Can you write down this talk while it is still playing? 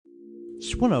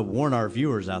Just want to warn our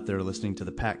viewers out there listening to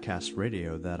the Patcast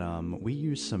Radio that we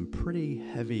use some pretty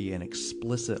heavy and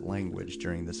explicit language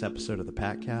during this episode of the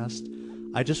Patcast.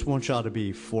 I just want y'all to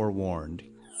be forewarned.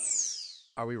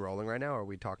 Are we rolling right now, or are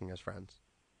we talking as friends?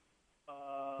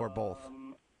 Or both?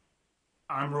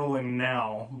 I'm rolling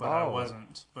now, but I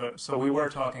wasn't. So we were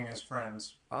talking as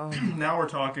friends. Now we're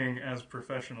talking as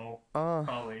professional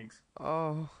colleagues.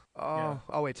 Yeah.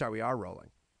 Oh, wait, sorry, we are rolling.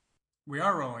 We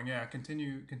are rolling, yeah.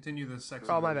 Continue the sex.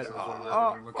 Oh, my bad.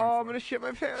 I'm going to shit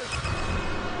my pants.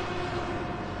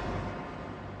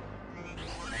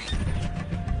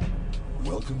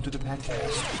 Welcome to the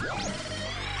Patcast.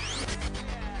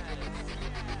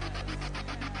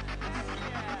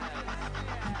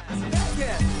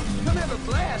 Patcast, come have a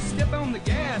blast, step on the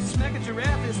gas, smack a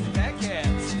giraffe, it's the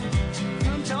Patcast.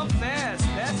 Come talk fast,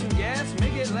 pass some gas,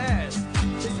 make it last.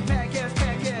 It's the Patcast,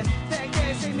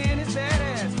 hey man, it's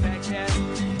badass.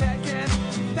 Patcast,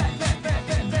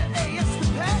 hey, it's the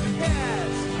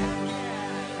Patcast.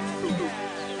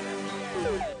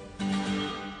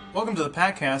 Welcome to the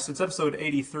Patcast. It's episode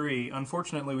 83.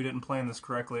 Unfortunately, we didn't plan this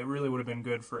correctly. It really would have been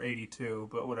good for 82,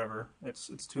 but whatever. It's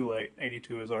too late.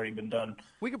 82 has already been done.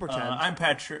 We can pretend. I'm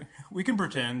Patrick. We can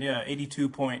pretend, yeah.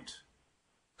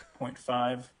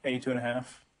 82.5, 82 and a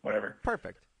half, whatever.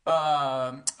 Perfect.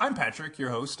 I'm Patrick, your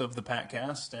host of the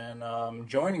Patcast, and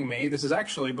joining me, this is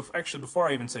actually before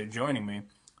I even say joining me,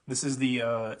 this is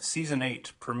the season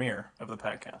 8 premiere of the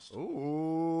Patcast.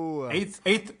 Ooh.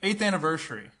 Eighth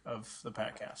anniversary of the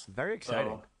Patcast. Very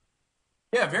exciting. So,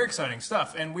 yeah, very exciting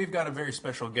stuff. And we've got a very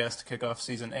special guest to kick off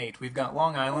season 8. We've got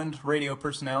Long Island radio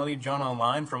personality John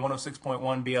Online from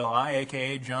 106.1 BLI,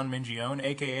 a.k.a. John Mingione,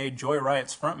 a.k.a. Joy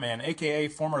Riot's frontman, a.k.a.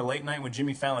 former Late Night with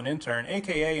Jimmy Fallon intern,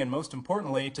 a.k.a. and most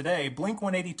importantly today,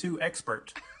 Blink-182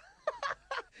 expert.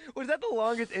 Was that the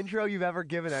longest intro you've ever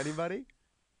given anybody?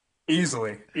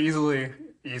 Easily,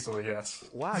 yes.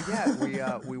 Wow,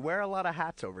 yeah, we wear a lot of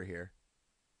hats over here.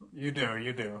 You do.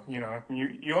 You know,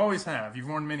 you always have. You've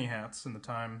worn many hats in the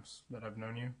times that I've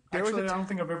known you. Actually, I don't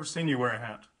think I've ever seen you wear a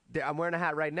hat. I'm wearing a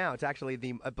hat right now. It's actually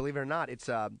believe it or not, it's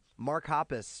Mark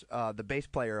Hoppus, the bass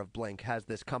player of Blink, has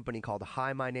this company called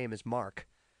Hi, My Name is Mark,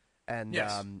 and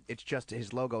yes. It's just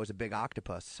his logo is a big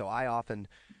octopus. So I often,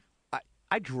 do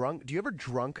you ever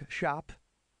drunk shop?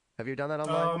 Have you done that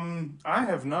online? I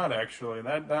have not actually.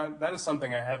 That is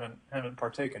something I haven't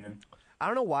partaken in. I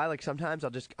don't know why. Like sometimes I'll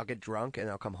get drunk and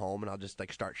I'll come home and I'll just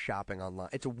like start shopping online.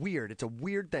 It's a weird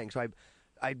thing. So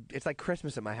it's like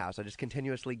Christmas at my house. I just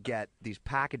continuously get these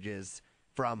packages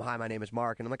from Hi, My Name is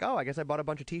Mark, and I'm like, oh, I guess I bought a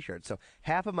bunch of T-shirts. So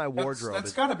half of my wardrobe.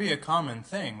 That's got to be a common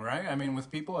thing, right? I mean,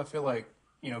 with people, I feel like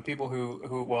people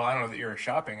who well, I don't know that you're a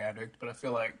shopping addict, but I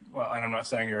feel like, well, and I'm not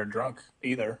saying you're a drunk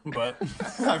either, but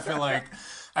I feel like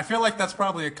that's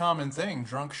probably a common thing,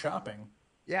 drunk shopping.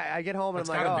 Yeah, I get home and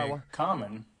I'm like, gotta be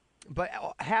common. But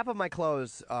half of my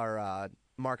clothes are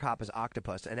Mark Hoppus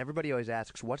octopus, and everybody always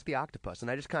asks, what's the octopus?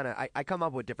 And I just kind of, I come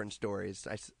up with different stories.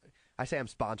 I say I'm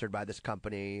sponsored by this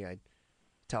company. I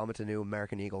tell them it's a new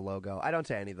American Eagle logo. I don't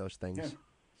say any of those things. Yeah. It's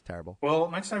terrible.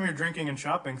 Well, next time you're drinking and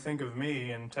shopping, think of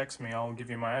me and text me. I'll give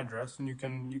you my address, and you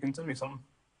can send me something.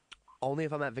 Only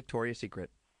if I'm at Victoria's Secret.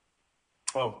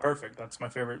 Oh, perfect. That's my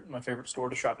favorite store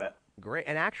to shop at. Great.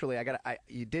 And actually,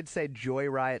 you did say Joy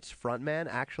Riot's frontman.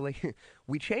 Actually,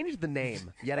 we changed the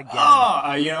name yet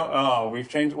again. We've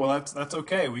changed. Well, that's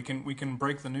okay. We can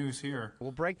break the news here.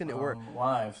 We'll break the news. We're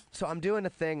live. So I'm doing a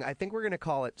thing. I think we're going to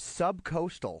call it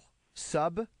Subcoastal.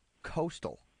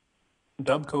 Subcoastal.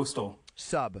 Dubcoastal.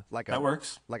 Sub, that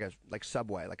works. Like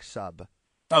Subway, like sub.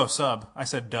 Oh, sub. I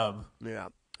said dub. Yeah.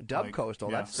 Dub Coastal.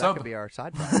 Yeah. That could be our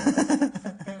side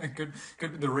project. Good.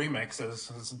 The remix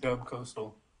is Dub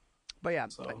Coastal. But yeah,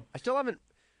 so. I still haven't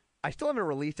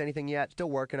released anything yet. Still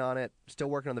working on it. Still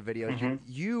working on the videos. Mm-hmm.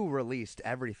 You released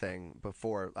everything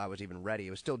before I was even ready.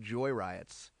 It was still Joy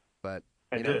Riots, but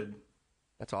I did.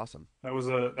 That's awesome. That was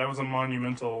a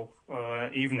monumental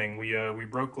evening. We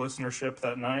broke listenership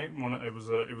that night.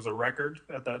 It was a record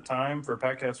at that time for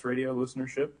Patcast Radio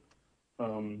listenership.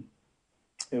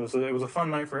 It was a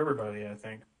fun night for everybody, I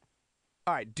think.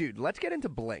 All right, dude, let's get into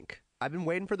Blink. I've been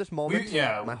waiting for this moment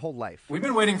my whole life. We've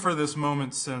been waiting for this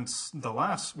moment since the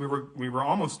last. We were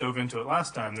almost dove into it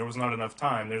last time. There was not enough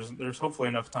time. There's hopefully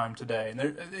enough time today.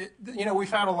 And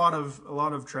we've had a lot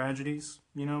of tragedies,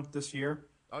 this year.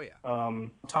 Oh yeah.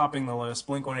 Topping the list,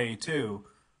 Blink-182,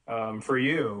 for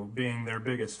you being their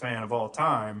biggest fan of all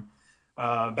time.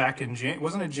 Back in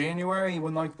wasn't it January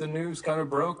when the news kind of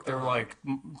broke? They were like,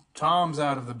 Tom's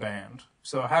out of the band.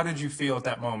 So how did you feel at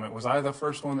that moment? Was I the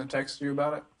first one that texted you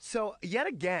about it? So yet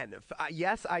again,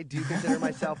 yes, I do consider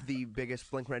myself the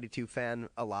biggest Blink-182 fan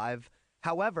alive.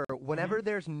 However, whenever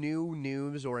there's new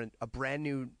news or a brand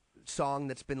new song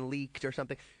that's been leaked or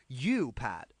something, you,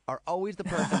 Pat, are always the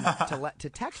person to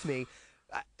text me,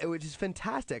 which is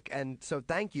fantastic. And so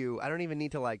thank you. I don't even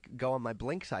need to like go on my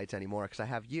Blink sites anymore because I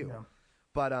have you. Yeah.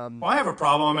 But Well, I have a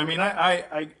problem. I mean, I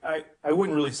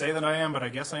wouldn't really say that I am, but I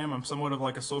guess I am. I'm somewhat of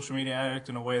like a social media addict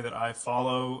in a way that I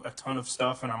follow a ton of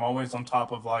stuff, and I'm always on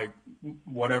top of like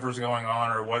whatever's going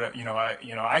on or what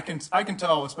I can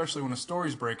tell, especially when a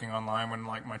story's breaking online, when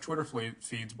like my Twitter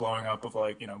feed's blowing up of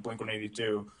like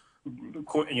Blink-182,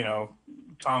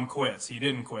 Tom quits, he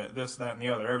didn't quit, this, that, and the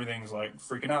other. Everything's like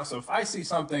freaking out. So if I see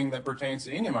something that pertains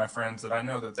to any of my friends that I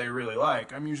know that they really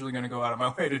like, I'm usually going to go out of my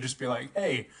way to just be like,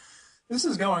 hey, this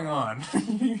is going on.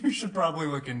 You should probably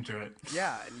look into it.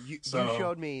 yeah, you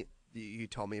showed me. You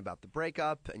told me about the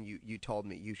breakup, and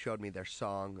you showed me their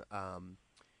song.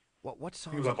 What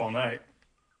song? He was up all night.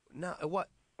 No, what?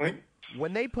 I think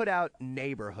When they put out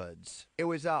Neighborhoods, it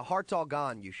was Hearts All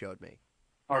Gone. You showed me.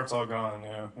 Heart's All Gone.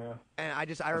 Yeah. And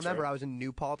I remember right. I was in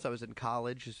New Paltz. I was in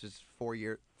college. This is 4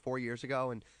 years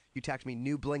ago, and you texted me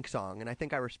new Blink song, and I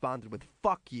think I responded with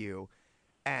 "fuck you,"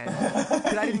 and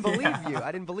 'cause I didn't believe you.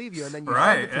 I didn't believe you, and then you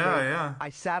sent it to me. Yeah. I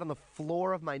sat on the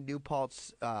floor of my New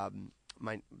Paltz,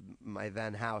 my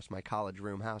then house, my college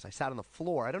room house. I sat on the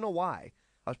floor. I don't know why.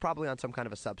 I was probably on some kind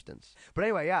of a substance. But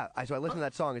anyway, yeah. So I listened to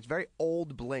that song. It's very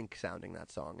old Blink sounding,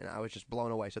 that song, and I was just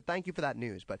blown away. So thank you for that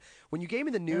news. But when you gave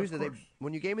me the news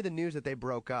that they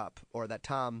broke up, or that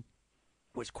Tom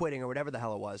was quitting, or whatever the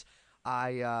hell it was,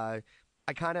 I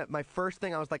kind of, my first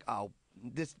thing, I was like, oh,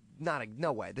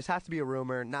 no way. This has to be a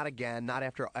rumor. Not again. Not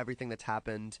after everything that's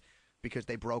happened. Because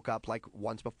they broke up like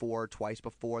once before, twice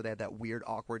before. They had that weird,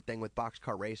 awkward thing with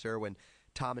Boxcar Racer when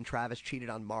Tom and Travis cheated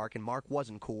on Mark, and Mark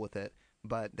wasn't cool with it,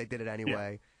 but they did it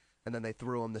anyway. Yeah. And then they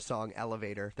threw him the song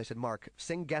Elevator. They said, Mark,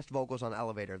 sing guest vocals on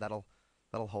Elevator. That'll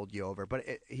hold you over. But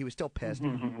he was still pissed.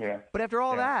 Yeah. But after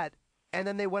all that, and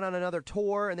then they went on another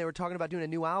tour, and they were talking about doing a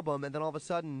new album, and then all of a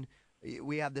sudden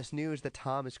we have this news that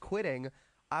Tom is quitting.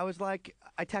 I was like,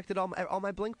 I texted all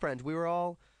my Blink friends. We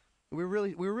were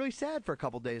really sad for a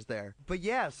couple days there. But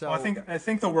yeah, so well, I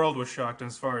think the world was shocked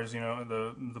as far as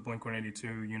the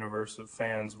Blink-182 universe of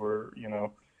fans were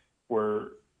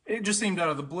it just seemed out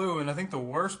of the blue. And I think the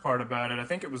worst part about it, I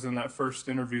think it was in that first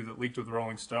interview that leaked with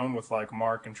Rolling Stone with like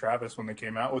Mark and Travis when they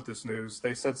came out with this news.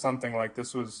 They said something like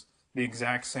this was the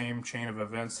exact same chain of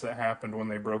events that happened when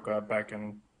they broke up back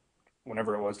in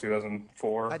whenever it was,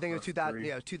 2004. I think it was 2000.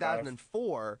 Yeah, it was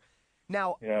 2004.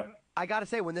 Now. Yeah. I gotta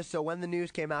say, when the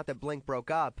news came out that Blink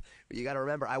broke up, you gotta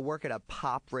remember, I work at a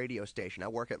pop radio station. I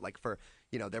work at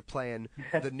they're playing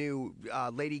the new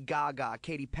Lady Gaga,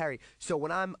 Katy Perry. So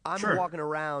when I'm Sure. walking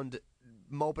around,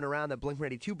 moping around that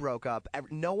Blink-182 broke up,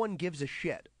 no one gives a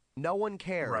shit. No one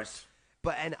cares. Right.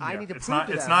 But I need to it's prove not,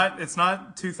 to it's them. It's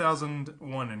not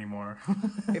 2001 anymore.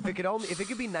 if it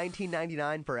could be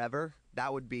 1999 forever,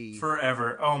 that would be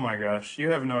Forever. Oh my gosh,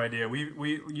 you have no idea.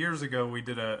 We years ago we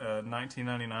did a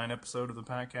 1999 episode of the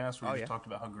podcast where we just talked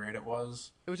about how great it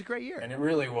was. It was a great year, and it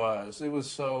really was. It was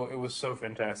so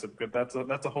fantastic. But that's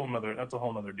a whole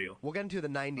nother deal. We'll get into the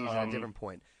 90s at a different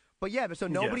point. But yeah, so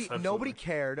nobody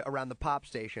cared around the pop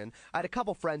station. I had a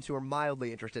couple friends who were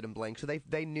mildly interested in Blink, so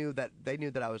they knew that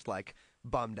I was like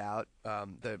bummed out.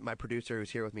 My producer who's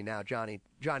here with me now, Johnny,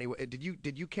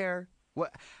 did you care?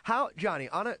 Johnny,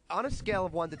 on a scale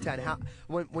of 1 to 10,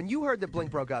 when you heard that Blink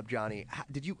broke up, Johnny,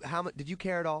 did you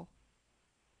care at all?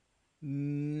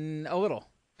 A little.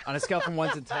 On a scale from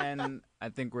 1 to 10, I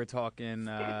think we're talking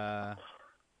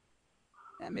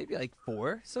maybe like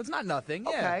 4. So it's not nothing.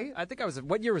 Yeah. Okay. I think I was.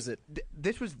 What year was it?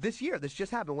 This was this year. This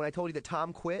just happened when I told you that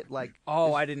Tom quit. I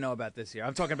didn't know about this year.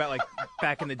 I'm talking about like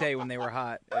back in the day when they were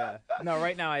hot. Yeah. No,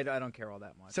 right now I don't care all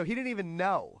that much. So he didn't even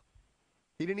know.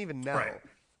 Right.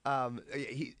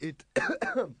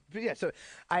 Yeah. So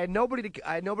I had nobody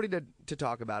to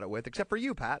talk about it with except for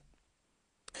you, Pat.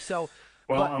 So.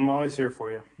 Well, I'm always here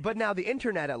for you. But now the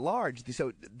internet at large.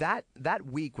 So that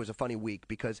week was a funny week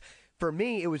because for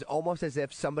me it was almost as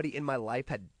if somebody in my life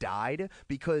had died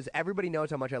because everybody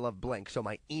knows how much I love Blink. So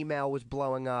my email was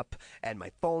blowing up and my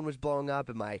phone was blowing up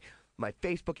and my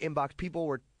Facebook inbox. People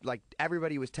were like,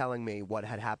 everybody was telling me what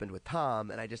had happened with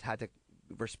Tom, and I just had to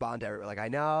respond to everybody like, I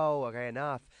know, okay,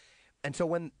 enough. And so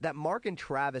when that Mark and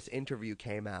Travis interview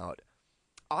came out,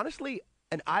 honestly,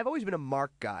 and I've always been a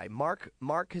Mark guy. Mark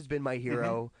has been my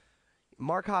hero. Mm-hmm.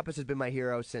 Mark Hoppus has been my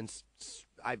hero since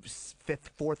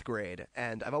fourth grade,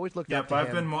 and I've always looked up to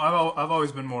him. I've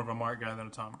always been more of a Mark guy than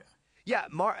a Tom guy. Yeah,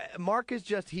 Mark is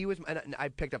just, and I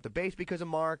picked up the bass because of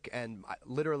Mark, and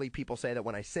literally people say that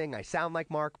when I sing, I sound like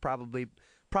Mark, probably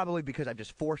probably because I've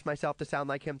just forced myself to sound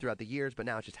like him throughout the years, but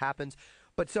now it just happens.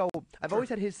 But so I've always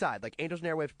had his side, like Angels and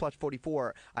Airwaves plus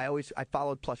 44. I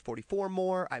followed plus 44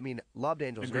 more. I mean, loved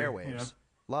Angels and Airwaves, yeah.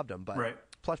 loved them, but Right.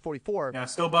 plus 44. Yeah,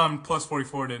 still bummed plus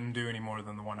 44 didn't do any more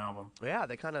than the one album. Yeah,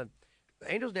 they kind of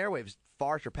Angels and Airwaves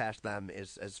far surpassed them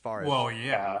as far as. Well,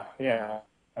 yeah.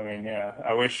 I mean, yeah.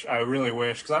 I really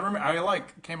wish, because I remember I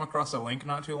came across a link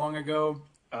not too long ago,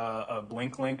 a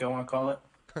Blink link I want to call it,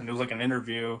 and it was like an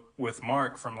interview with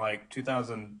Mark from like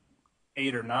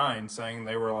 2008 or 9, saying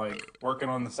they were like working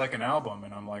on the second album,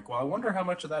 and I'm like, well, I wonder how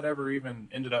much of that ever even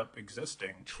ended up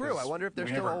existing. True, I wonder if they're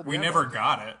still old. We never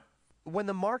got it. When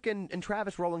the Mark and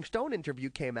Travis Rolling Stone interview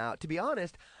came out, to be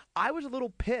honest, I was a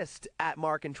little pissed at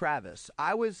Mark and Travis.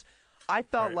 I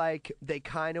felt Right. like they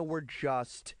kind of were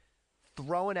just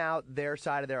throwing out their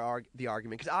side of the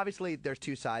argument, because obviously there's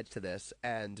two sides to this,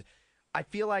 and I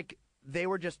feel like they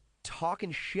were just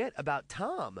talking shit about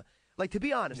Tom. Like, to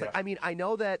be honest, Yeah. I mean, I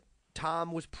know that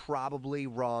Tom was probably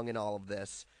wrong in all of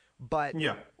this, but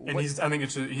Yeah, and I think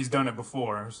he's done it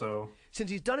before, so since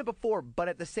he's done it before, but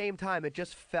at the same time, it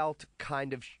just felt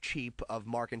kind of cheap of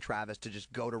Mark and Travis to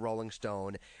just go to Rolling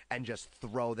Stone and just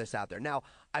throw this out there. Now,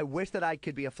 I wish that I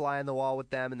could be a fly on the wall with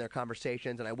them in their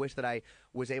conversations, and I wish that I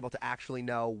was able to actually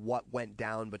know what went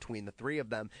down between the three of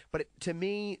them. But to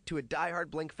me, to a diehard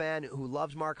Blink fan who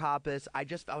loves Mark Hoppus, I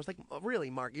was like,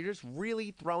 really, Mark, you're just really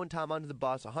throwing Tom under the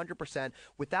bus 100%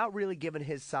 without really giving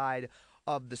his side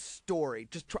of the story.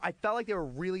 I felt like they were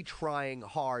really trying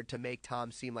hard to make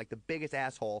Tom seem like the biggest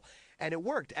asshole, and it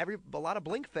worked. A lot of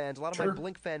Blink fans, a lot of my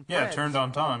Blink fan friends, yeah, turned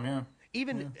on Tom, yeah.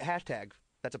 even hashtag.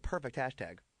 That's a perfect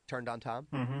hashtag. Turned on Tom.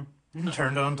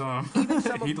 Turned on Tom.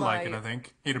 some of He'd like it, my- I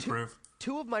think. He'd approve.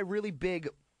 Two of my really big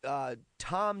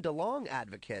Tom DeLonge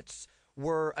advocates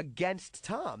were against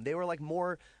Tom. They were like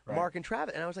more Mark and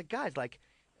Travis, and I was like, guys, like,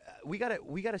 we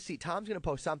gotta see. Tom's gonna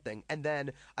post something, and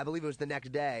then I believe it was the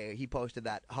next day he posted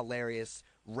that hilarious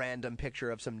random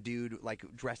picture of some dude like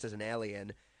dressed as an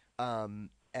alien, and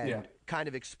kind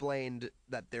of explained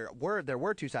that there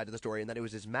were two sides of the story, and that it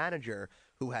was his manager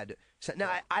who had said.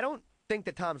 Now I don't think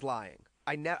that Tom's lying.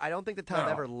 I don't think that Tom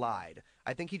No. ever lied.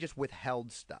 I think he just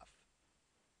withheld stuff.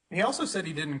 He also said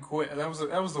he didn't quit. That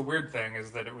was the weird thing,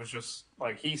 is that it was just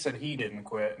like he said he didn't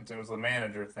quit, and it was the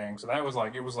manager thing. So that was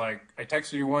like, it was like I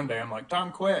texted you one day, I'm like,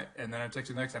 Tom quit, and then I texted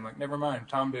you the next day, I'm like, never mind,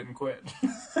 Tom didn't quit.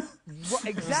 Well,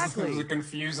 exactly. It was a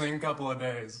confusing couple of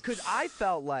days. Because I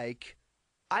felt like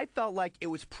it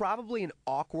was probably an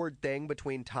awkward thing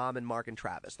between Tom and Mark and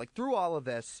Travis. Like, through all of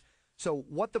this, so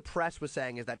what the press was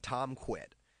saying is that Tom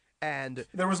quit. And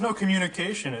There was no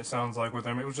communication, it sounds like, with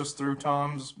them. It was just through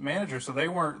Tom's manager. So they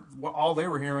weren't. All they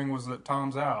were hearing was that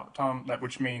Tom's out.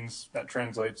 Which means that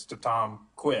translates to Tom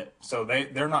quit. So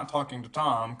they're not talking to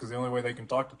Tom, because the only way they can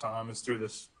talk to Tom is through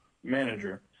this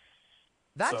manager.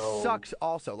 that So- sucks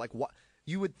also. Like, what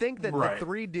you would think that Right. the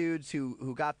three dudes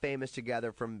who got famous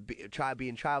together from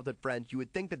being childhood friends, you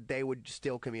would think that they would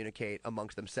still communicate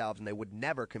amongst themselves, and they would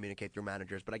never communicate through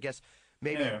managers. But I guess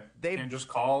maybe Yeah, they've and just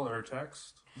call or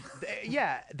text.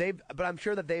 but I'm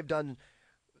sure that they've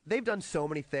done so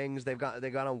many things. They've gone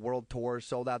on world tours,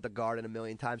 sold out the Garden a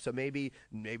million times. So maybe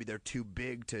they're too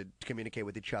big to communicate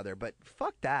with each other. But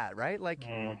fuck that, right? Like,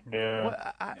 Yeah.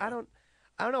 what, I don't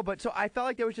know. But so I felt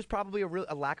like there was just probably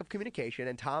a lack of communication,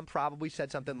 and Tom probably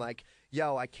said something like,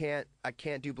 "Yo, I can't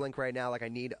do Blink right now. Like, I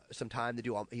need some time to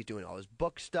do all." He's doing all his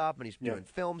book stuff and he's doing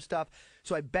film stuff.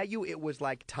 So I bet you it was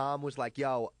like Tom was like,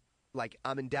 "Yo, like,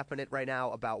 I'm indefinite right now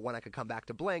about when I could come back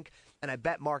to Blink." And I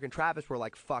bet Mark and Travis were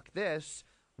like, "Fuck this.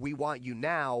 We want you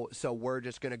now, so we're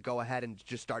just going to go ahead and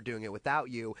just start doing it without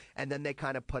you." And then they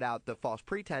kind of put out the false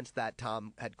pretense that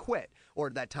Tom had quit, or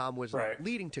that Tom was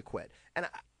leading to quit. And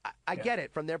I get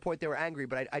it. From their point, they were angry,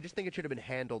 but I just think it should have been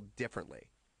handled differently.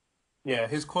 Yeah,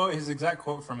 his exact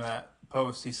quote from that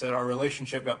post, he said, "Our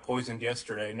relationship got poisoned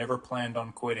yesterday. Never planned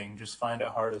on quitting. Just find it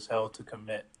hard as hell to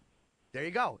commit." There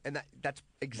you go. And that's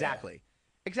exactly.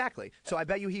 So I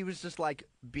bet you he was just like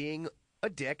being a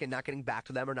dick and not getting back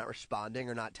to them, or not responding,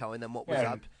 or not telling them what was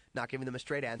up, not giving them a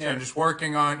straight answer. Yeah, just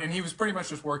working on, and he was pretty much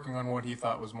just working on what he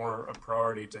thought was more a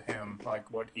priority to him,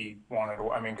 like what he wanted.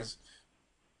 I mean, because,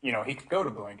 he could go to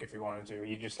Blink if he wanted to.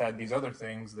 He just had these other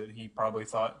things that he probably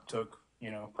thought took,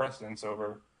 precedence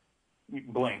over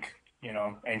Blink.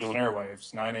 Angels and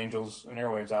Airwaves, 9 Angels and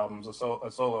Airwaves albums, a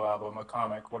solo album, a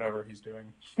comic, whatever he's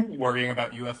doing, worrying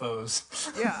about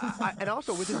UFOs. Yeah, and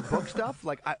also with his book stuff,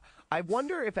 like, I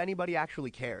wonder if anybody actually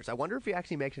cares. I wonder if he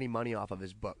actually makes any money off of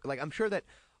his book. Like, I'm sure that,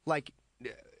 like,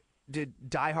 did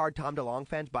diehard Tom DeLonge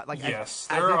fans buy? Like, Yes,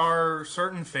 as there if- are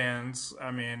certain fans.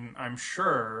 I mean, I'm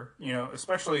sure,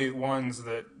 especially ones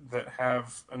that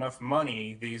have enough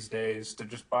money these days to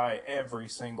just buy every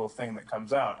single thing that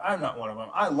comes out. I'm not one of them.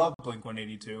 I love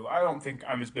Blink-182. I don't think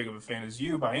I'm as big of a fan as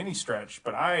you by any stretch,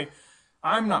 but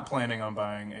I'm not planning on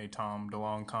buying a Tom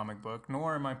DeLonge comic book,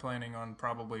 nor am I planning on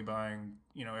probably buying,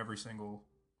 every single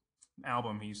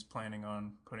album he's planning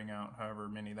on putting out, however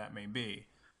many that may be.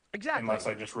 Exactly. Unless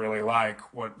I just really like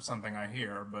something I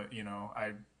hear, but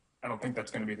I don't think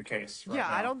that's going to be the case. Right now.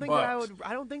 I don't think that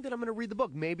I don't think that I'm going to read the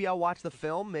book. Maybe I'll watch the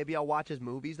film. Maybe I'll watch his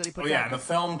movies that he puts out. Oh yeah, and the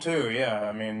film too. Yeah,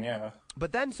 I mean, yeah.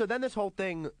 But then this whole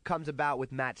thing comes about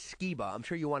with Matt Skiba. I'm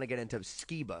sure you want to get into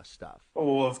Skiba stuff.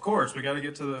 Oh, well, of course, we got to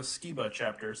get to the Skiba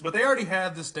chapters. But they already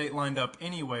had this date lined up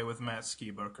anyway with Matt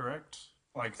Skiba, correct?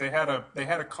 Like they had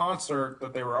a concert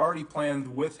that they were already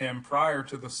planned with him prior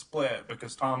to the split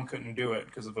because Tom couldn't do it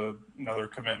because of another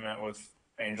commitment with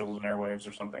Angels and Airwaves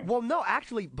or something. Well, no,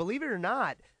 actually, believe it or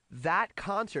not, that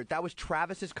concert, that was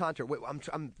Travis's concert. Wait,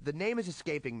 the name is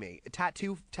escaping me.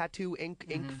 Tattoo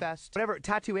Ink Fest, whatever.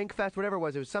 Tattoo Ink Fest, whatever it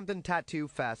was. It was something Tattoo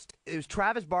Fest. It was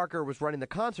Travis Barker was running the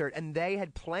concert, and they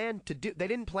had planned to do. They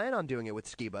didn't plan on doing it with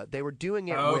Skiba. They were doing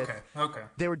it with. Okay.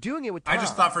 They were doing it with Tom. I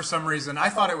just thought for some reason I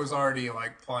thought it was already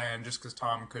like planned just because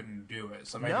Tom couldn't do it.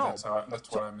 So maybe No. that's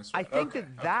what I misread. I think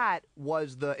that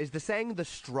was is the saying the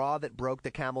straw that broke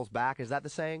the camel's back. Is that the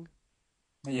saying?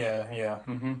 Yeah.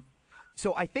 Mm-hmm.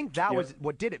 So I think that was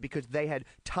what did it because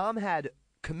Tom had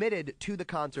committed to the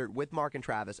concert with Mark and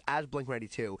Travis as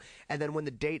Blink-182, and then when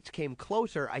the dates came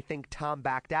closer, I think Tom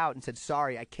backed out and said,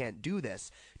 "Sorry, I can't do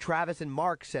this." Travis and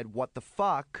Mark said, "What the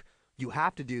fuck? You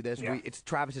have to do this. Yeah. It's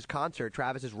Travis's concert.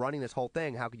 Travis is running this whole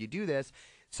thing. How could you do this?"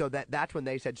 So that's when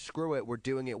they said, "Screw it. We're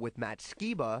doing it with Matt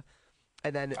Skiba."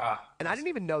 And then, and I didn't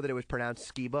even know that it was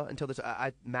pronounced Skiba until this.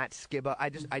 Matt Skiba.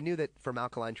 I knew that from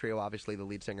Alkaline Trio, obviously the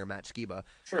lead singer Matt Skiba.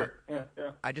 Sure. Yeah.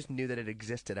 I just knew that it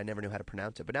existed. I never knew how to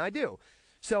pronounce it, but now I do.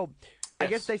 So I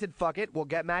guess they said, "Fuck it, we'll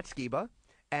get Matt Skiba,"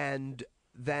 and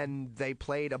then they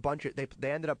played a bunch of.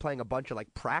 They ended up playing a bunch of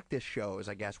like practice shows,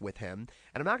 I guess, with him.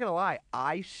 And I'm not gonna lie,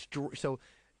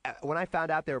 when I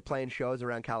found out they were playing shows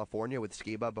around California with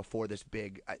Skiba before this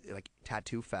big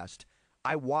tattoo fest,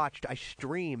 I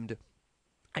streamed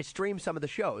some of the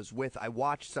shows I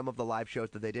watched some of the live shows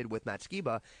that they did with Matt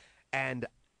Skiba, and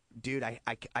dude,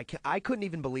 I couldn't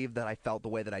even believe that I felt the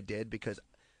way that I did because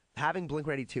having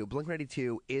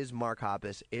Blink-182 is Mark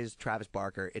Hoppus, is Travis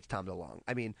Barker, it's Tom DeLonge.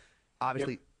 I mean,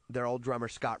 obviously their old drummer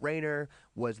Scott Rayner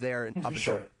was there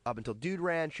up until Dude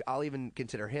Ranch. I'll even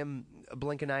consider him a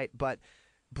Blink-a-nite, but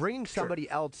bringing somebody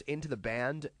else into the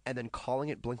band and then calling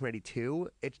it Blink-182,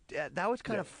 that was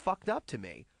kind of fucked up to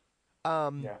me.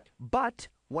 But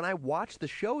when I watched the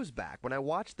shows back, when I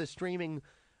watched the streaming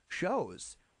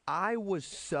shows, I was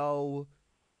so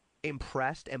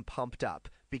impressed and pumped up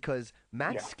because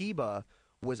Matt Skiba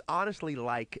was honestly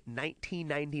like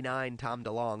 1999 Tom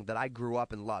DeLonge that I grew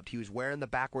up and loved. He was wearing the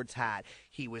backwards hat.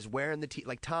 He was wearing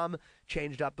the Tom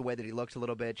changed up the way that he looks a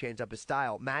little bit, changed up his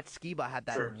style. Matt Skiba had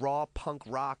that raw punk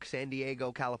rock San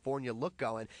Diego, California look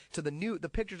going. So the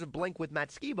pictures of Blink with Matt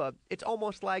Skiba, it's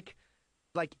almost like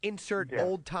insert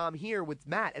old Tom here with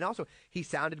Matt, and also he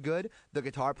sounded good. The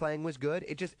guitar playing was good.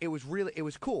 It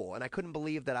was cool, and I couldn't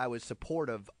believe that I was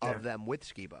supportive of them with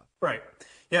Skiba. Right.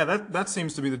 Yeah, that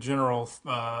seems to be the general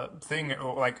thing.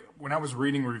 Like when I was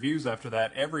reading reviews after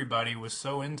that, everybody was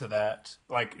so into that.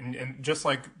 Like, and just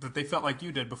like that, they felt like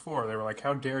you did before. They were like,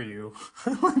 "How dare you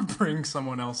bring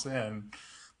someone else in?"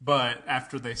 But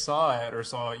after they saw it or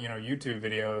saw, YouTube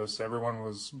videos, everyone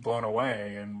was blown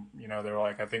away, and they were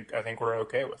like, "I think we're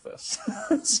okay with this."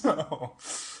 So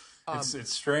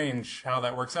it's strange how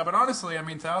that works out. But honestly, I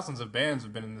mean, thousands of bands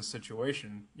have been in this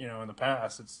situation, in the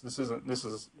past. This is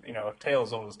a tale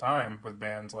as old as time with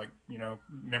bands. Like,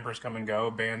 members come and go,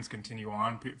 bands continue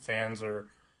on. Fans are,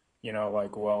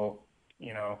 like, well,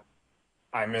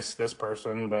 I miss this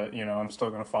person, but, I'm still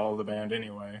going to follow the band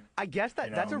anyway. I guess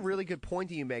that's a really good point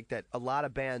that you make, that a lot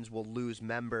of bands will lose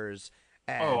members.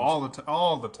 And all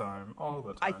the time.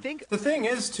 I think the thing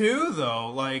is, too,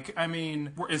 though, like, I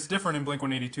mean, it's different in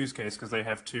Blink-182's case because they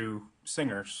have two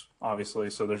singers, obviously,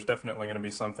 so there's definitely going to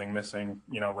be something missing,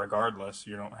 regardless.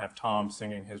 You don't have Tom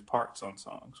singing his parts on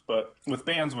songs. But with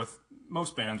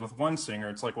most bands with one singer,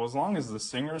 it's like, well, as long as the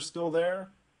singer's still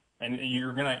there, and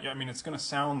it's gonna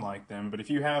sound like them. But if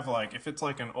you have if it's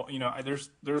like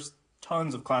there's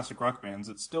tons of classic rock bands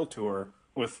that still tour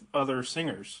with other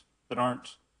singers that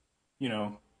aren't,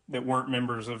 that weren't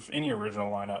members of any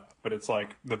original lineup, but it's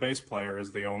like the bass player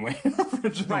is the only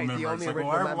original Right, member. the only It's like, original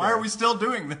why member. are we still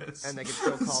doing this? And they could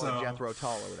still call So- it Jethro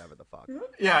Tull or whatever the fuck.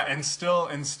 Yeah, and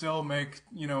still make,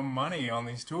 you know, money on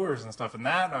these tours and stuff. And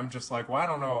that I'm just like, well, I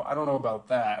don't know about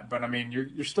that. But I mean,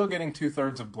 you're still getting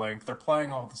 2/3 of Blink. They're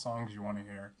playing all the songs you want to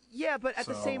hear. Yeah, but at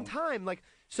the same So- time, like,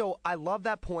 so I love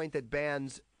that point that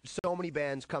so many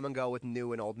bands come and go with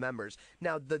new and old members.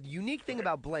 Now, the unique thing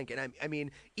about Blink, and I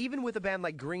mean, even with a band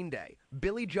like Green Day,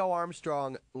 Billy Joe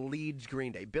Armstrong leads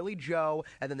Green Day. Billy Joe,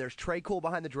 and then there's Trey Cool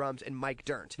behind the drums and Mike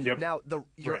Dirnt. Yep. Now,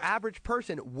 your Right. average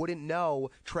person wouldn't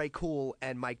know Trey Cool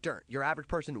and Mike Dirnt. Your average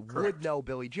person would Correct. know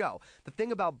Billy Joe. The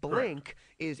thing about Blink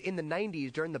is in the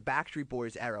 90s, during the Backstreet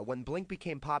Boys era, when Blink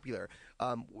became popular,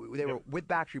 they were with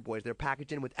Backstreet Boys, they're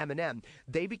packaged in with Eminem,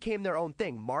 they became their own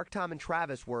thing. Mark, Tom, and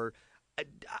Travis were,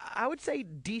 I would say,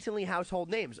 decently household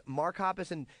names. Mark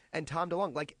Hoppus and Tom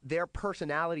DeLonge, like, their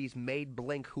personalities made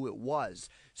Blink who it was.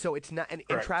 So it's not, and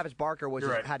Correct. Travis Barker was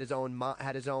You're right. had his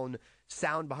own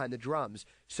sound behind the drums.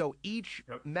 So each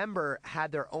member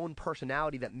had their own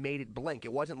personality that made it Blink.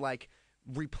 It wasn't like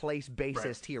replace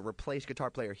bassist here, replace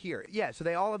guitar player here. Yeah, so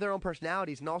they all have their own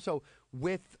personalities, and also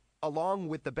along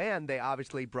with the band, they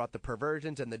obviously brought the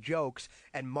perversions and the jokes,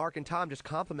 and Mark and Tom just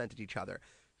complimented each other.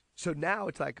 So now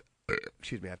it's like,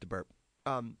 excuse me, I have to burp.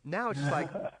 Now it's just like,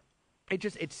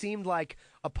 it seemed like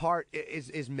a part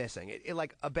is missing. It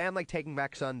like a band like Taking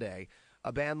Back Sunday,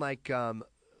 a band like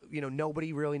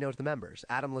nobody really knows the members.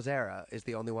 Adam Lazzara is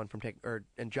the only one from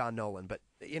and John Nolan, but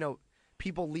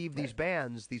people leave these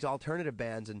bands, these alternative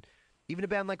bands, and even a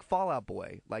band like Fall Out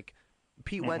Boy, like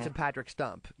Pete Wentz and Patrick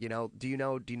Stump. Do you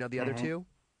know the other two?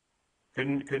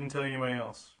 Couldn't tell you anybody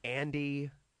else.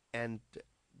 Andy and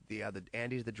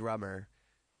Andy's the drummer.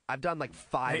 I've done like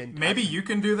five. Hey, maybe you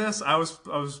can do this. I was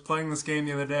playing this game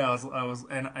the other day.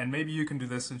 And maybe you can do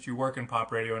this since you work in pop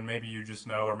radio, and maybe you just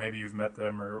know, or maybe you've met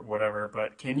them or whatever.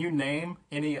 But can you name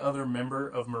any other member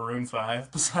of Maroon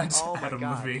 5 besides Oh my Adam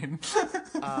God. Levine?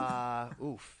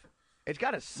 Oof. It's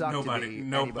got to suck to be anybody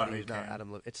Nobody who's not can.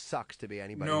 Adam Levine. It sucks to be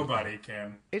anybody. who's not. Nobody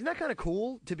can. Isn't that kind of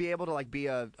cool to be able to like be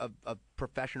a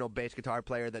professional bass guitar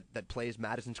player that plays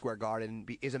Madison Square Garden,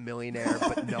 is a millionaire,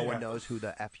 but no one knows who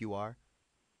the F you are?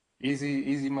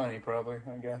 Easy money, probably,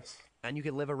 I guess. And you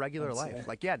can live a regular That's life. it.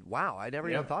 Like, yeah, wow, I never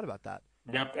even Yep. thought about that.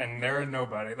 Yep, and they're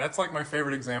nobody. That's like my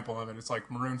favorite example of it. It's like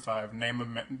Maroon 5. Name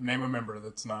a member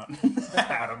that's not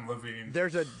Adam Levine.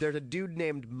 There's a dude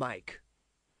named Mike.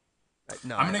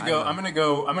 No, I'm gonna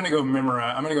go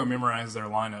memorize their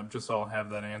lineup just so I'll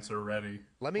have that answer ready.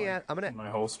 Let me. like, I'm in my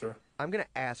holster. gonna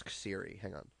ask Siri.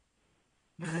 Hang on.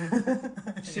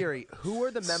 Siri, who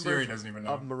are the members Siri doesn't even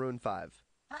know. of Maroon 5?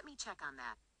 Let me check on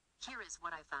that. Here is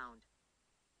what I found.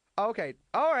 Okay,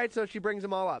 all right. So she brings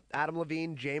them all up: Adam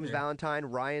Levine, James Valentine,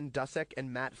 Ryan Dusick,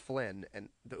 and Matt Flynn. And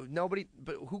nobody,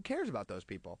 but who cares about those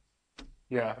people?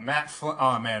 Yeah, Matt Flynn.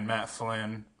 Oh man, Matt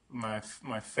Flynn, my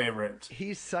favorite.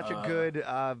 He's such a good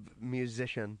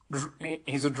musician.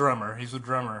 He's a drummer.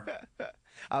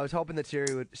 I was hoping that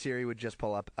Siri would just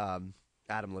pull up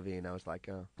Adam Levine. I was like,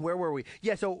 where were we?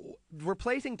 Yeah, so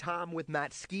replacing Tom with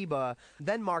Matt Skiba,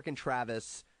 then Mark and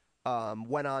Travis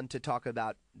went on to talk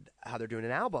about how they're doing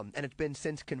an album, and it's been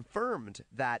since confirmed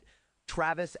that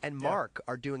Travis and Mark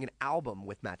are doing an album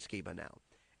with Matt Skiba now.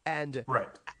 And Right.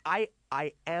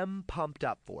 I am pumped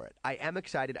up for it. I am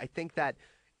excited. I think that,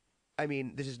 I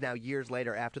mean, this is now years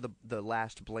later after the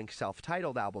last Blink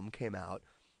self-titled album came out.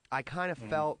 I kind of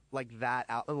felt like that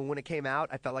album, when it came out,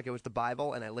 I felt like it was the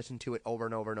Bible, and I listened to it over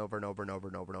and over and over and over and over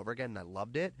and over and over again, and I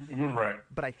loved it. Right.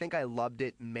 But I think I loved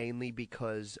it mainly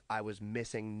because I was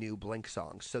missing new Blink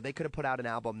songs. So they could have put out an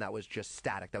album that was just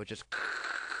static, that was just,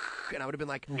 and I would have been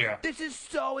like, Yeah. this is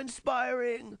so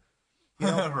inspiring.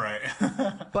 Right.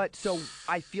 But so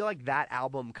I feel like that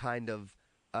album kind of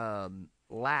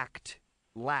lacked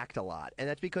a lot, and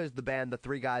that's because the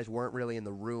three guys weren't really in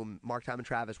the room. Mark, Tom, and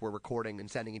Travis were recording and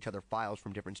sending each other files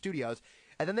from different studios,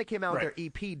 and then they came out with their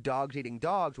EP Dogs Eating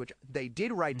Dogs, which they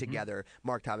did write together,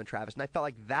 Mark, Tom, and Travis, and I felt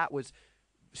like that was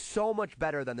so much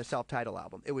better than the self-titled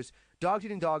album. It was Dogs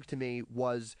Eating Dogs to me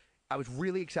was, I was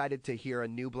really excited to hear a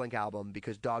new Blink album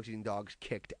because Dogs Eating Dogs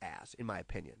kicked ass, in my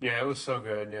opinion. Yeah, it was so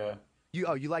good. Yeah.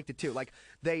 You liked it too. Like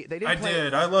they didn't. I play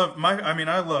did. I love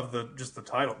the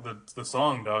title, the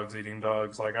song "Dogs Eating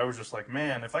Dogs." Like I was just like,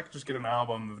 man, if I could just get an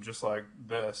album of just like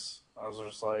this, I was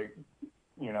just like,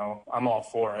 I'm all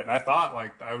for it. And I thought I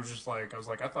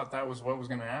thought that was what was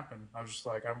going to happen. I was just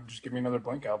like, just give me another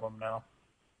Blink album now.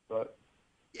 But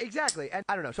exactly, and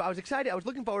I don't know. So I was excited. I was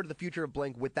looking forward to the future of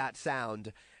Blink with that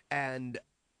sound, and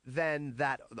then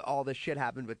all this shit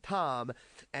happened with Tom,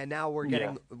 and now we're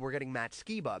getting Matt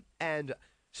Skiba. And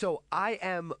So I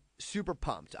am super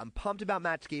pumped. I'm pumped about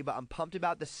Matt Skiba. I'm pumped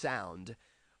about the sound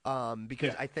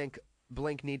because I think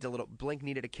Blink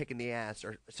needed a kick in the ass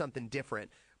or something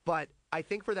different. But I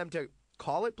think for them to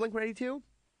call it Blink-182,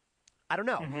 I don't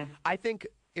know. Mm-hmm. I think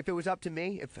if it was up to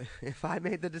me, if I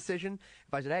made the decision,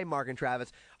 if I said, hey, Mark and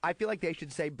Travis, I feel like they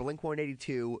should say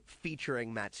Blink-182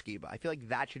 featuring Matt Skiba. I feel like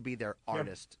that should be their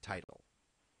artist title.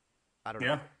 I don't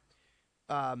know.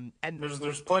 And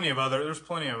there's plenty of other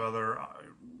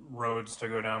roads to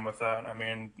go down with that. I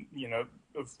mean,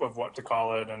 of what to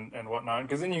call it and whatnot.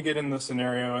 Because then you get in the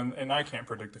scenario, and I can't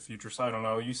predict the future, so I don't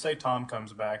know. You say Tom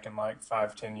comes back in like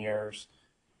 5-10 years.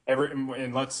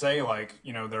 And let's say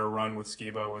their run with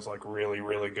Skiba was like really,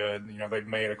 really good. They've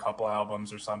made a couple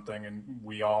albums or something, and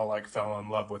we all like fell in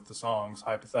love with the songs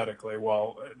hypothetically.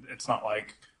 Well, it's not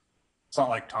like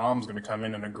Tom's going to come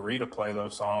in and agree to play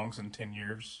those songs in 10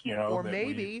 years. Or that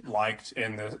maybe we liked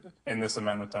in this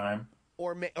amount of time.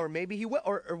 Or maybe he will.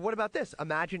 Or what about this?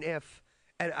 Imagine if,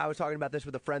 and I was talking about this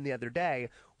with a friend the other day.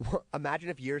 Imagine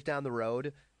if years down the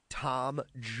road, Tom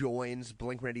joins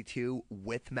Blink-182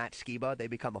 with Matt Skiba. They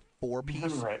become a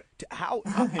four-piece. Right.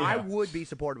 I would be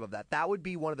supportive of that. That would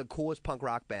be one of the coolest punk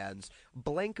rock bands.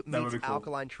 Blink meets cool.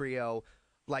 Alkaline Trio.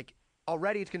 Like,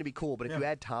 already it's going to be cool, but if you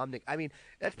add Tom, I mean,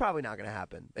 that's probably not going to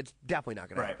happen. It's definitely not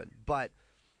going to happen. But,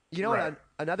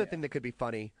 another thing that could be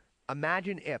funny,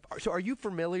 imagine if. So are you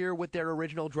familiar with their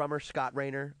original drummer, Scott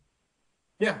Rayner?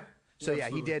 Yeah. So,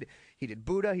 absolutely. He did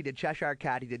Buddha, he did Cheshire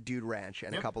Cat, he did Dude Ranch,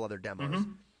 and a couple other demos.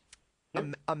 Mm-hmm.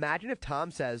 Imagine if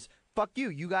Tom says, fuck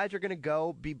you guys are going to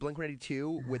go be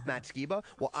Blink-182 with Matt Skiba.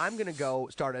 Well, I'm going to go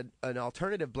start an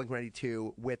alternative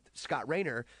Blink-182 with Scott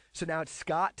Rayner. So now it's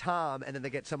Scott, Tom, and then they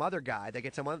get some other guy. They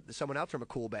get someone else from a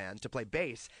cool band to play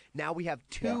bass. Now we have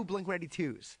two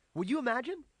Blink-182s. Would you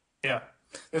imagine? Yeah.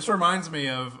 This reminds me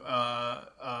of,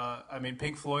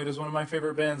 Pink Floyd is one of my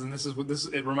favorite bands, and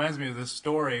it reminds me of this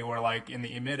story where, like, in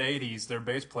the mid-'80s, their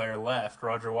bass player left,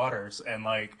 Roger Waters, and,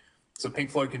 like, so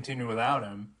Pink Floyd continued without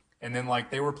him. And then,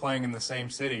 like, they were playing in the same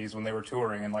cities when they were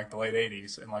touring in, like, the late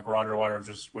 80s. And, like, Roger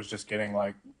Waters was just getting,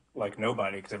 like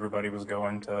nobody because everybody was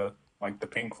going to, like, the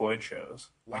Pink Floyd shows.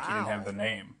 Wow. Like, he didn't have the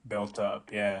name built up.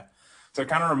 Yeah. So it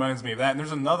kind of reminds me of that. And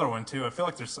there's another one, too. I feel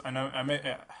like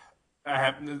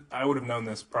I would have known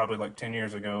this probably, like, 10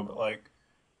 years ago. But, like,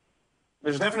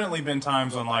 there's definitely been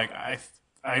times when, like, I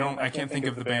can't think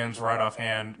of the bands right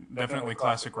offhand. Definitely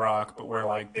classic rock, but where,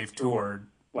 like, they've toured,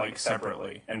 like,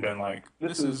 separately and been like,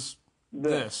 this is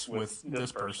this with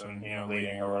this person,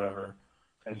 leading or whatever.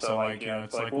 And so, like,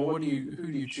 it's like, well, who do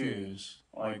you choose?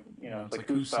 Like, it's like,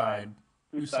 whose side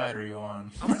are you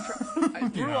on?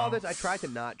 Through all this, I tried to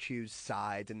not choose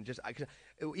sides and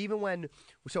when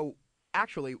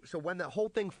the whole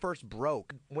thing first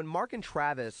broke, when Mark and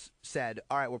Travis said,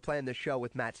 all right, we're playing this show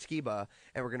with Matt Skiba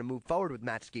and we're going to move forward with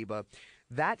Matt Skiba,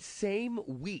 that same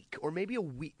week, or maybe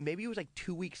it was like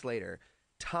 2 weeks later,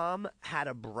 Tom had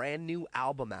a brand new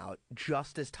album out,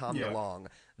 just as Tom DeLonge,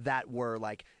 that were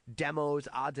like demos,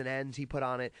 odds and ends he put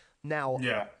on it. Now,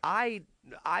 I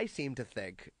seem to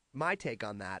think, my take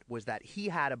on that was that he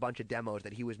had a bunch of demos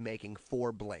that he was making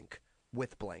for Blink,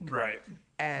 with Blink. Right.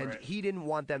 And he didn't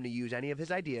want them to use any of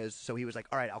his ideas, so he was like,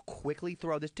 all right, I'll quickly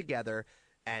throw this together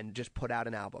and just put out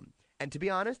an album. And to be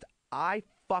honest, I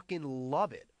fucking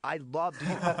love it.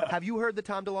 Have you heard the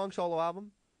Tom DeLonge solo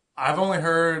album? I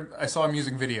saw a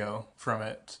music video from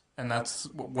it, and that's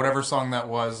whatever song that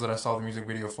was that I saw the music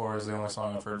video for is the only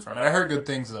song I've heard from it. I heard good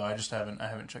things though. I just haven't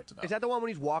checked it out. Is that the one when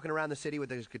he's walking around the city with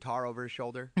his guitar over his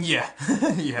shoulder? Yeah.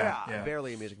 yeah.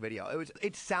 Barely a music video.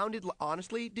 It sounded,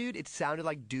 honestly, dude, it sounded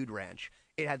like Dude Ranch.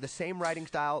 It had the same writing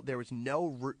style. There was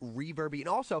no reverb. And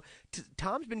also,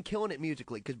 Tom's been killing it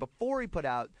musically because before he put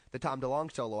out the Tom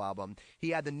DeLonge solo album, he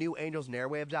had the new Angels and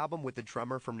Airwaves album with the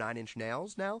drummer from Nine Inch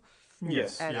Nails now.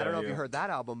 Yes. And I don't know if you heard that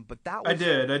album, but that was... I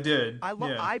did.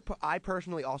 I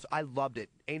personally also... I loved it.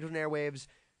 Angels and Airwaves,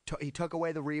 he took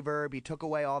away the reverb, he took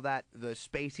away all that, the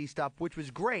spacey stuff, which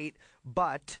was great,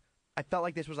 but I felt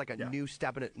like this was like a new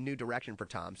step in a new direction for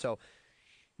Tom. So,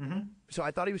 so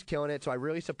I thought he was killing it, so I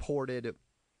really supported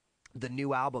the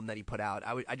new album that he put out.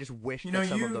 I just wish that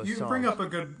some of those songs... You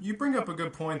bring up a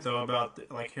good point, though, about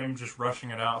like him just rushing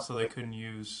it out so they couldn't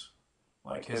use...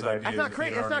 like his ideas. That's not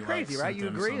crazy. That's not crazy, right? You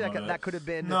agree that could have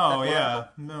been. No,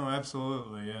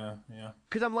 absolutely, yeah.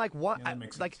 Because I'm like, what? Yeah, that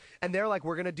makes like, sense. and they're like,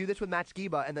 we're gonna do this with Matt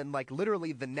Skiba, and then like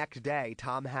literally the next day,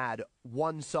 Tom had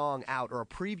one song out or a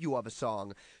preview of a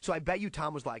song. So I bet you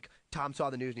Tom saw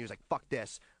the news and he was like, fuck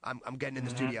this, I'm getting in the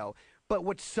studio. But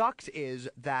what sucks is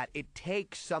that it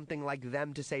takes something like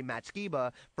them to say Matt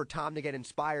Skiba for Tom to get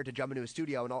inspired to jump into a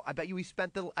studio. And I bet you he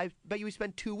spent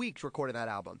 2 weeks recording that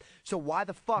album. So why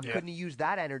the fuck couldn't he use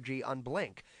that energy on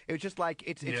Blink? It was just like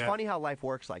it's funny how life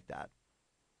works like that.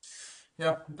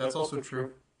 Yeah, that's also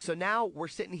true. So now we're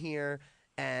sitting here,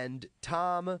 and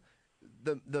Tom,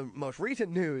 the most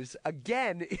recent news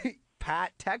again.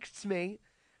 Pat texts me,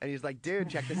 and he's like, "Dude,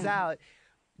 check this out."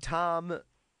 Tom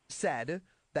said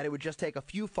that it would just take a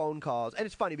few phone calls. And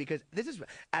it's funny because this is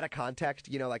out of context,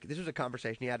 like this was a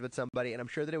conversation he had with somebody, and I'm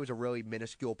sure that it was a really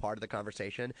minuscule part of the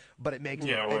conversation, but it makes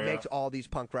makes all these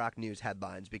punk rock news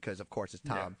headlines because, of course, it's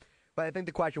Tom. Yeah. But I think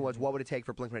the question was, what would it take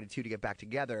for Blink-182 to get back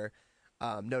together?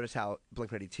 Notice how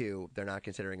Blink-182, they're not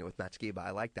considering it with Matt Skiba.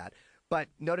 I like that. But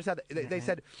notice how they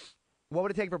said, what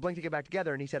would it take for Blink to get back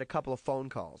together? And he said a couple of phone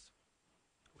calls.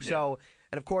 Yeah. So...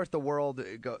 And of course, the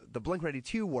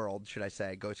Blink-182 world, should I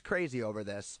say, goes crazy over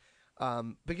this,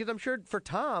 because I'm sure for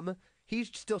Tom, he's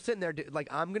still sitting there like,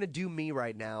 I'm gonna do me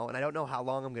right now, and I don't know how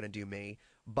long I'm gonna do me.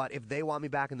 But if they want me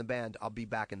back in the band, I'll be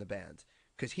back in the band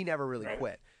because he never really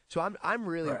quit. So I'm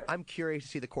curious to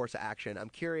see the course of action. I'm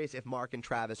curious if Mark and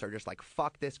Travis are just like,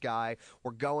 fuck this guy,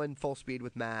 we're going full speed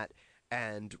with Matt,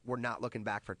 and we're not looking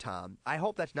back for Tom. I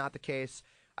hope that's not the case.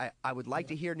 I would like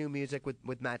to hear new music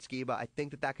with Matt Skiba. I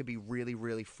think that could be really,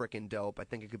 really freaking dope. I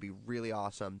think it could be really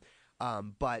awesome.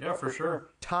 But yeah, for sure.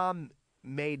 Tom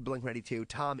made Blink-182.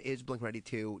 Tom is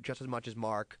Blink-182 just as much as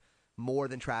Mark, more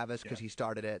than Travis because he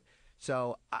started it.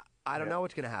 So I don't know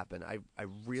what's going to happen. I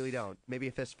really don't. Maybe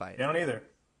a fist fight. I don't either.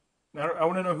 I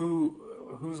want to know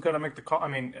who's got to make the call. I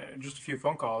mean, just a few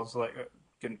phone calls. Like,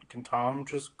 can Tom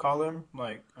just call him?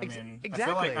 Like, I mean,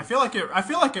 exactly. I feel like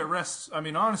it rests. I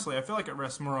mean, honestly, I feel like it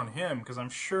rests more on him because I'm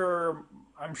sure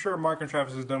Mark and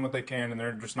Travis has done what they can, and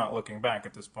they're just not looking back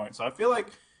at this point. So I feel like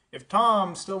if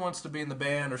Tom still wants to be in the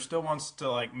band or still wants to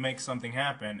like make something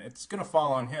happen, it's gonna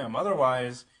fall on him.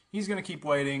 Otherwise, he's gonna keep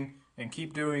waiting and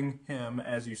keep doing him,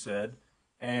 as you said,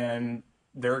 and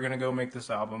they're gonna go make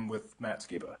this album with Matt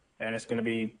Skiba, and it's gonna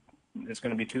be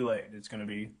too late. It's gonna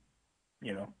be,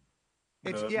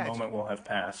 the moment will have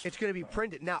passed. It's going to be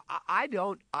printed. Now, I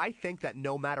think that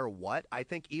no matter what, I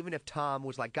think even if Tom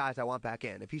was like, guys, I want back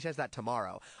in, if he says that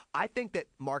tomorrow, I think that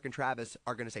Mark and Travis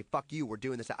are going to say, fuck you, we're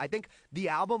doing this. I think the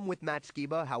album with Matt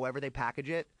Skiba, however they package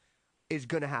it, is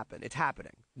going to happen. It's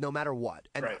happening, no matter what.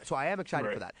 And so I am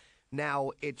excited for that.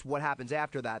 Now, it's what happens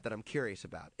after that I'm curious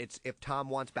about. It's if Tom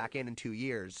wants back in 2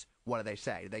 years, what do they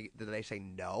say? Do they say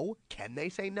no? Can they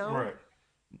say no?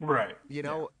 Right.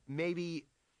 Maybe...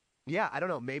 Yeah, I don't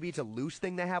know. Maybe it's a loose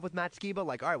thing they have with Matt Skiba.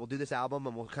 Like, all right, we'll do this album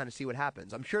and we'll kind of see what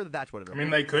happens. I'm sure that's what it is. I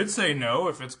mean, they could say no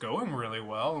if it's going really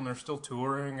well and they're still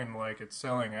touring and like it's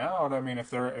selling out. I mean, if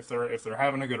they're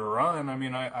having a good run, I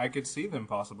mean, I could see them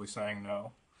possibly saying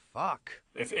no. Fuck.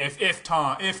 If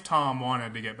Tom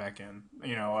wanted to get back in,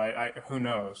 I who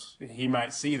knows? He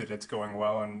might see that it's going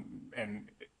well and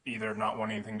either not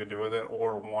want anything to do with it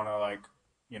or want to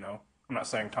I'm not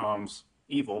saying Tom's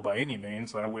evil by any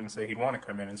means. I wouldn't say he'd want to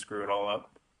come in and screw it all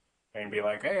up and be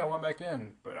like, hey, I want back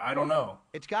in. But I don't know.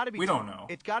 It's got to be. We don't know.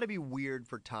 It's got to be weird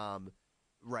for Tom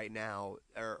right now,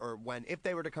 or if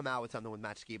they were to come out with something with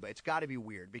Matt Skiba, it's got to be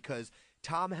weird because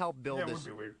Tom helped build this. It would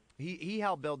be weird. He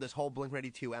helped build this whole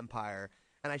Blink-182 empire,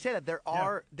 and I say that there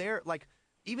like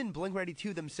even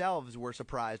Blink-182 themselves were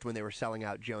surprised when they were selling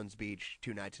out Jones Beach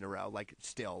 2 nights in a row. Like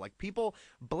still, like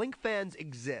Blink fans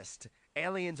exist.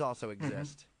 Aliens also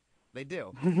exist. Mm-hmm. They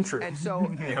do. True. And so,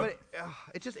 but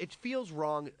it feels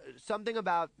wrong. Something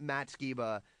about Matt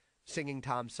Skiba singing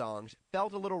Tom's songs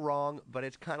felt a little wrong, but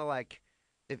it's kind of like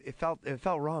it felt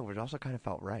wrong, but it also kind of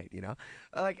felt right, Matt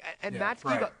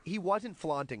Skiba, he wasn't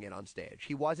flaunting it on stage.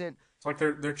 He wasn't. It's like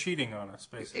they're cheating on us,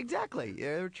 basically. Exactly.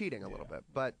 Yeah, they're cheating a little bit,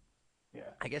 but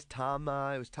I guess Tom.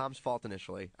 It was Tom's fault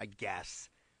initially. I guess.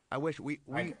 I wish we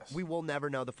will never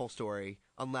know the full story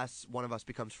unless one of us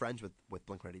becomes friends with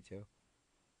Blink-182.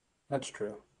 That's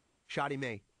true. Shoddy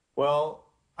me. Well,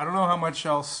 I don't know how much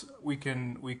else we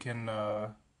can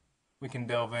delve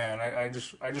in. I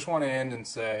just want to end and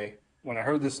say, when I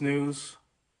heard this news,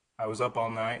 I was up all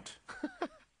night,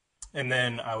 and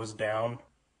then I was down,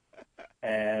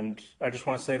 and I just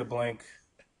want to say to Blink,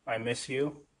 I miss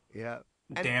you. Yeah.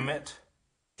 Damn it.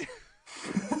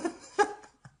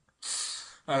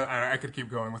 I could keep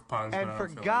going with puns. And for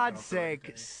God's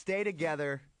sake, stay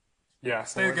together. Yeah,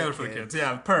 stay together for the kids.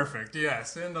 Yeah, perfect.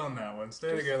 Yes, end on that one.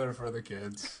 Stay together for the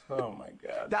kids. Oh, my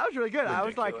God. That was really good. Ridiculous. I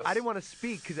was like, I didn't want to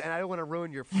speak, and I didn't want to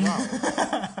ruin your flow.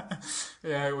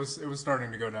 Yeah, it was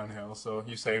starting to go downhill, so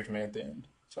you saved me at the end.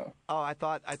 So. Oh, I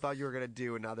thought you were going to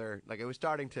do another, like, it was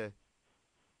starting to.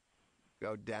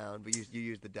 go down, but you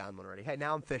used the down one already. Hey,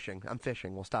 now I'm fishing.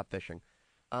 We'll stop fishing.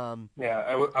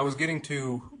 Yeah, I was getting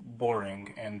too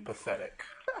boring and pathetic.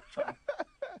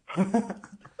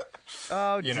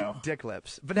 Oh, You know. dick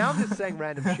lips. But now I'm just saying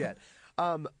random shit.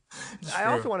 I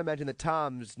also want to mention that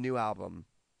Tom's new album,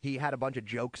 he had a bunch of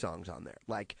joke songs on there,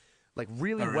 like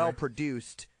really Oh, really? well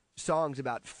produced songs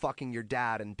about fucking your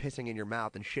dad and pissing in your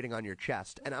mouth and shitting on your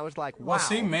chest. And I was like, wow. Well,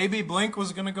 see, maybe Blink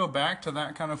was going to go back to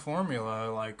that kind of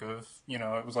formula, like of,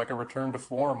 it was like a return to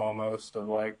form almost of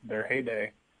like their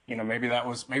heyday. Maybe that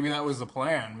was the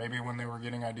plan. Maybe when they were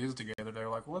getting ideas together, they were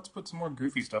like, well, let's put some more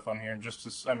goofy stuff on here and just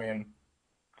to,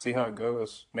 see how it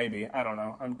goes. Maybe. I don't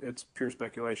know. It's pure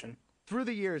speculation. Through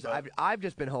the years, I've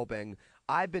just been hoping.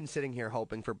 I've been sitting here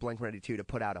hoping for Blink-182 to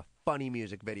put out a funny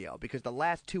music video because the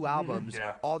last two albums,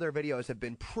 Yeah. all their videos have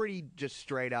been pretty just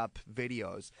straight up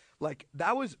videos. Like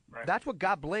that's what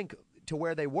got Blink to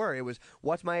where they were. It was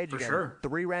What's My Age For Again? sure.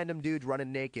 3 random dudes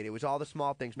running naked. It was all the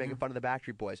small things making fun of the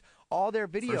Backstreet Boys. All their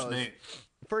videos.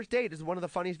 First Date is one of the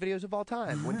funniest videos of all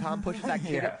time. When Tom pushes that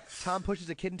kid, Yeah. Tom pushes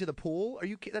a kid into the pool. Are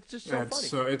you? That's just so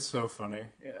funny. It's so funny.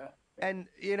 Yeah. And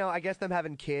I guess them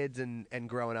having kids and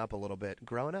growing up a little bit.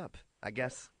 Growing up, I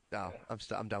guess. Oh,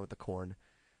 I'm done with the corn.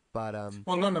 But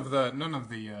Well, none of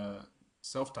the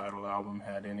self-titled album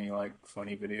had any like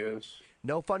funny videos.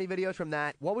 no funny videos from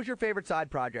that. What was your favorite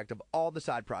side project of all the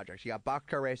side projects? You got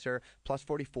Boxcar Racer, Plus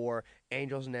 44,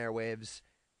 Angels and Airwaves,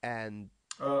 and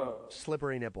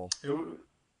Slippery Nipple.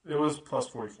 It was Plus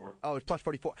 44. Oh, it's Plus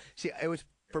 44. See, it was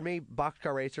for me.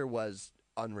 Boxcar Racer was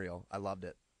unreal. I loved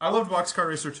it. I loved Boxcar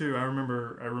Racer too. I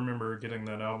remember getting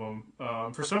that album.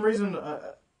 For some reason,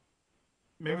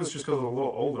 maybe it was just because I was a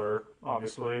little older.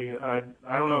 Obviously, I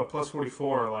don't know. Plus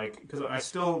 44, because I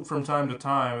still from time to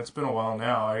time. It's been a while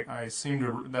now.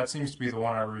 That seems to be the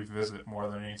one I revisit more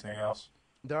than anything else.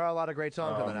 There are a lot of great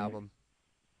songs on that album.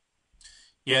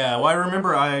 Yeah, well, I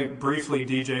remember I briefly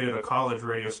DJ'd at a college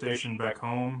radio station back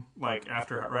home, right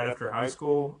after high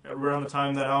school, around the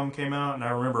time that album came out, and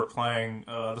I remember playing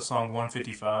the song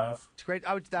 155. It's great.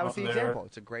 That was off the there. example.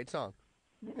 It's a great song.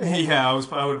 Yeah,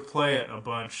 I would play it a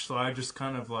bunch, so I just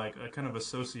kind of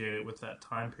associate it with that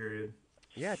time period.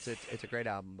 Yeah, it's a great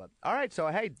album. But all right, so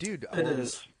hey, dude, It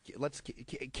is. Let's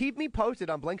keep me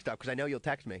posted on Blink stuff because I know you'll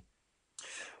text me.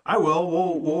 I will.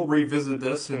 We'll revisit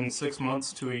this in 6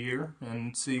 months to a year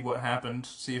and see what happened.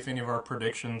 See if any of our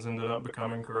predictions ended up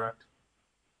becoming correct.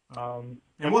 And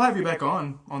we'll have you back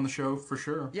on the show for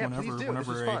sure. Yeah, please do. This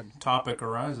Whenever was a fun. topic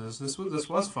arises. This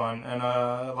was fun. And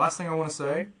last thing I want to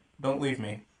say, don't leave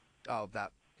me. Oh,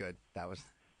 good. That was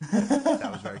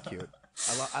very cute.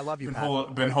 I love you,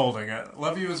 Pat. Been holding it.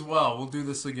 Love you as well. We'll do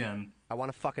this again. I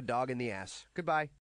want to fuck a dog in the ass. Goodbye.